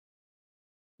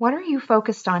What are you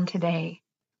focused on today?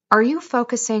 Are you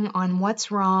focusing on what's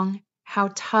wrong,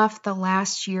 how tough the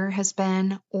last year has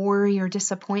been, or your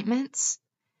disappointments?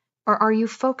 Or are you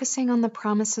focusing on the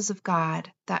promises of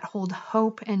God that hold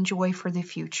hope and joy for the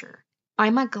future?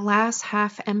 I'm a glass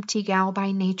half empty gal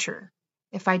by nature.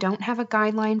 If I don't have a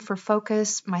guideline for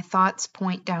focus, my thoughts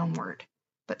point downward.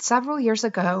 But several years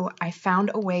ago, I found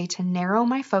a way to narrow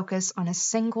my focus on a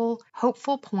single,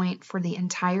 hopeful point for the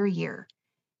entire year.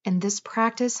 And this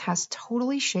practice has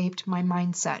totally shaped my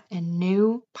mindset in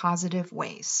new, positive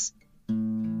ways.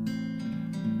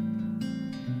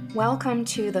 Welcome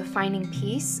to the Finding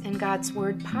Peace in God's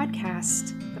Word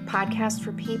podcast, the podcast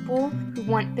for people who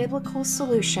want biblical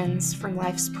solutions for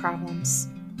life's problems.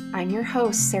 I'm your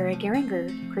host, Sarah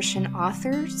Geringer, Christian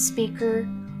author, speaker,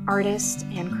 artist,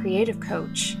 and creative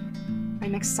coach.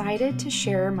 I'm excited to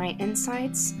share my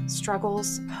insights,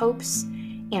 struggles, hopes,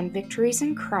 and victories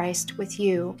in Christ with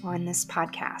you on this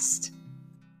podcast.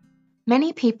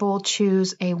 Many people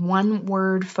choose a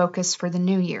one-word focus for the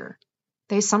new year.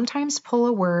 They sometimes pull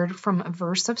a word from a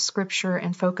verse of Scripture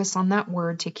and focus on that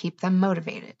word to keep them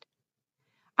motivated.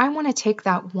 I want to take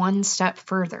that one step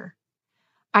further.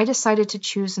 I decided to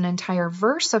choose an entire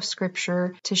verse of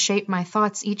Scripture to shape my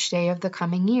thoughts each day of the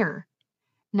coming year.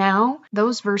 Now,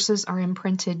 those verses are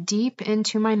imprinted deep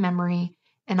into my memory,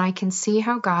 and I can see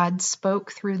how God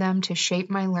spoke through them to shape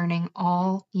my learning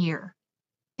all year.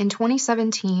 In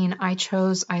 2017, I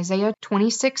chose Isaiah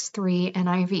 26:3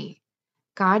 NIV.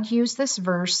 God used this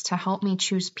verse to help me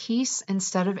choose peace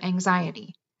instead of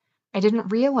anxiety. I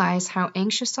didn't realize how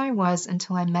anxious I was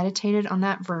until I meditated on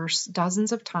that verse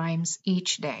dozens of times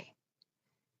each day.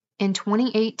 In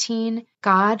 2018,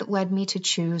 God led me to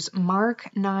choose Mark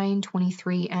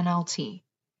 9:23 NLT.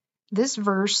 This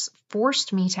verse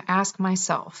forced me to ask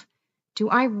myself, do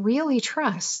I really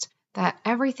trust that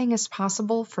everything is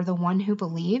possible for the one who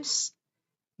believes?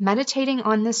 Meditating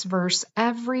on this verse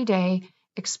every day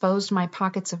exposed my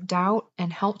pockets of doubt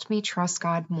and helped me trust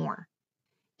God more.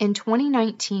 In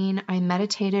 2019, I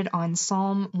meditated on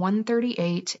Psalm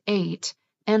 138:8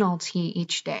 NLT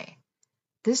each day.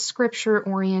 This scripture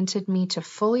oriented me to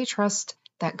fully trust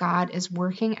that God is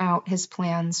working out His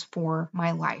plans for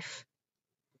my life.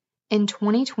 In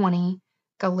 2020,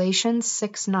 Galatians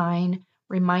 6:9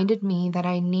 reminded me that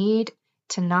I need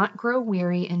to not grow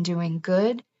weary in doing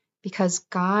good because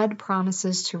God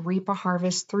promises to reap a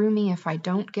harvest through me if I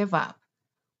don't give up.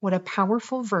 What a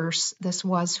powerful verse this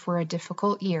was for a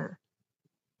difficult year.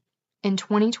 In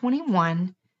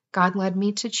 2021, God led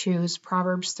me to choose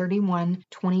Proverbs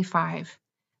 31:25.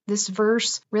 This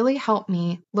verse really helped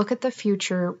me look at the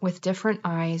future with different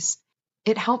eyes.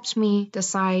 It helped me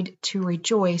decide to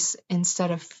rejoice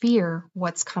instead of fear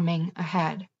what's coming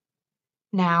ahead.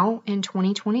 Now, in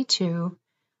 2022,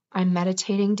 I'm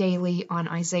meditating daily on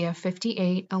Isaiah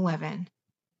 58:11.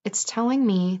 It's telling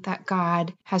me that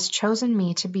God has chosen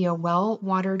me to be a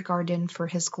well-watered garden for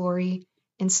His glory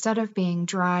instead of being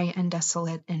dry and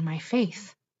desolate in my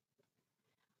faith.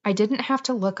 I didn't have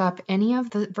to look up any of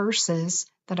the verses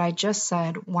that I just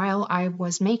said while I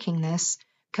was making this,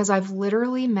 because I've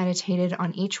literally meditated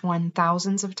on each one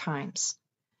thousands of times.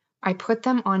 I put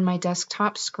them on my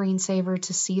desktop screensaver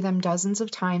to see them dozens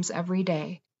of times every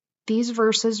day. These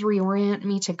verses reorient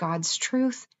me to God's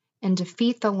truth and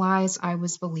defeat the lies I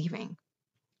was believing.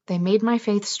 They made my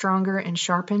faith stronger and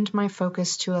sharpened my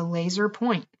focus to a laser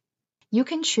point. You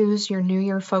can choose your New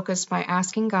Year focus by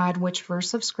asking God which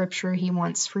verse of Scripture He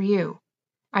wants for you.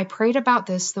 I prayed about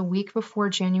this the week before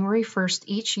January 1st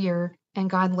each year, and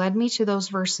God led me to those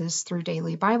verses through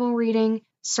daily Bible reading,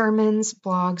 sermons,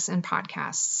 blogs, and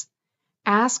podcasts.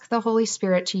 Ask the Holy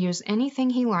Spirit to use anything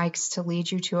He likes to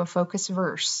lead you to a focus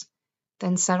verse.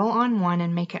 Then settle on one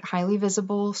and make it highly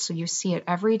visible so you see it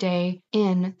every day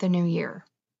in the new year.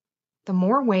 The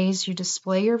more ways you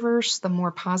display your verse, the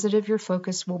more positive your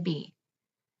focus will be.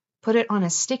 Put it on a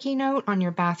sticky note on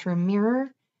your bathroom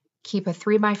mirror, keep a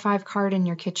 3x5 card in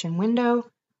your kitchen window,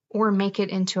 or make it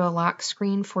into a lock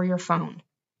screen for your phone.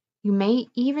 You may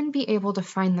even be able to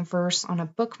find the verse on a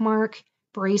bookmark,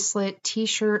 bracelet,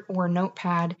 t-shirt, or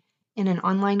notepad in an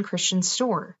online Christian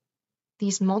store.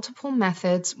 These multiple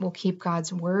methods will keep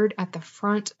God's Word at the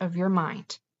front of your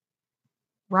mind.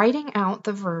 Writing out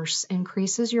the verse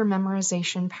increases your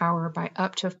memorization power by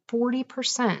up to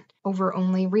 40% over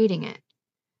only reading it.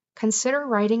 Consider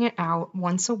writing it out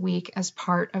once a week as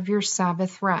part of your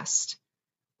Sabbath rest.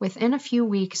 Within a few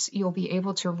weeks, you'll be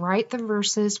able to write the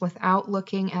verses without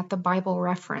looking at the Bible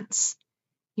reference.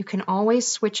 You can always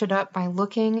switch it up by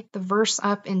looking the verse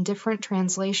up in different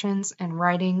translations and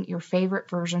writing your favorite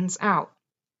versions out.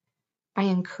 I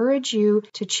encourage you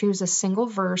to choose a single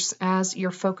verse as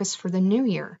your focus for the new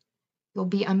year. You'll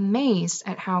be amazed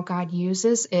at how God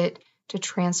uses it to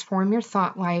transform your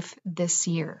thought life this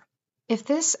year. If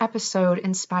this episode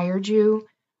inspired you,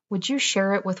 would you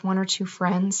share it with one or two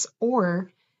friends, or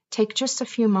take just a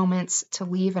few moments to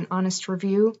leave an honest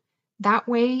review? That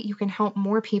way you can help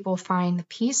more people find the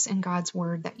peace in God's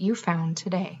Word that you found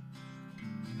today.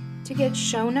 To get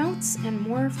show notes and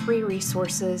more free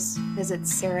resources, visit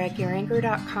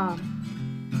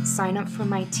sarahgeringer.com. Sign up for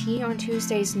my Tea on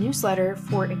Tuesdays newsletter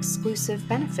for exclusive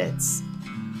benefits.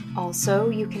 Also,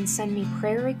 you can send me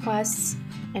prayer requests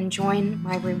and join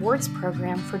my rewards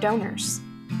program for donors.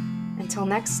 Until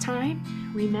next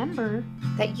time, remember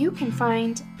that you can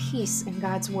find peace in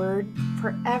God's Word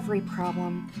for every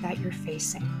problem that you're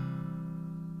facing.